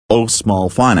O Small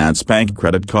Finance Bank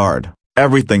Credit Card.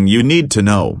 Everything you need to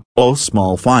know. O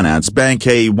Small Finance Bank,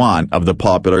 one of the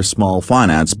popular small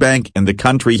finance bank in the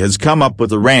country, has come up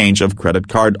with a range of credit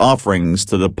card offerings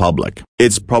to the public.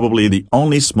 It's probably the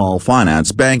only small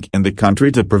finance bank in the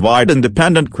country to provide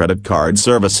independent credit card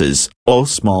services. O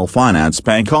Small Finance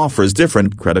Bank offers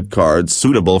different credit cards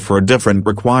suitable for different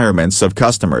requirements of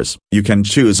customers. You can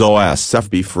choose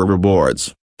OSFB for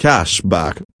rewards,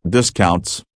 cashback,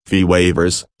 discounts, fee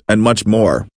waivers, and much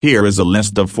more. Here is a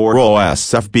list of 4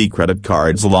 OSFB credit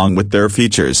cards along with their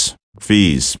features,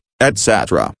 fees,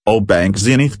 etc. O Bank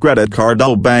Zenith Credit Card,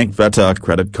 O Bank Veta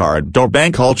Credit Card, O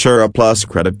Bank Cultura Plus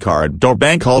Credit Card, O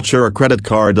Bank Cultura Credit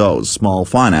Card, O Small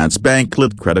Finance Bank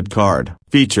Lit Credit Card.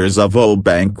 Features of O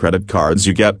Bank credit cards: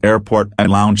 you get airport and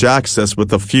lounge access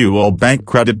with a few O Bank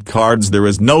credit cards. There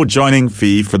is no joining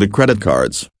fee for the credit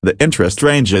cards. The interest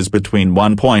ranges between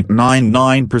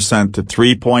 1.99% to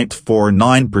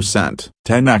 3.49%.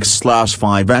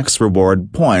 10x/5x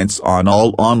reward points on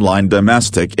all online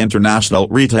domestic international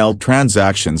retail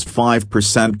transactions.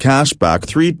 5% cashback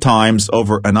 3 times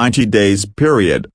over a 90 days period.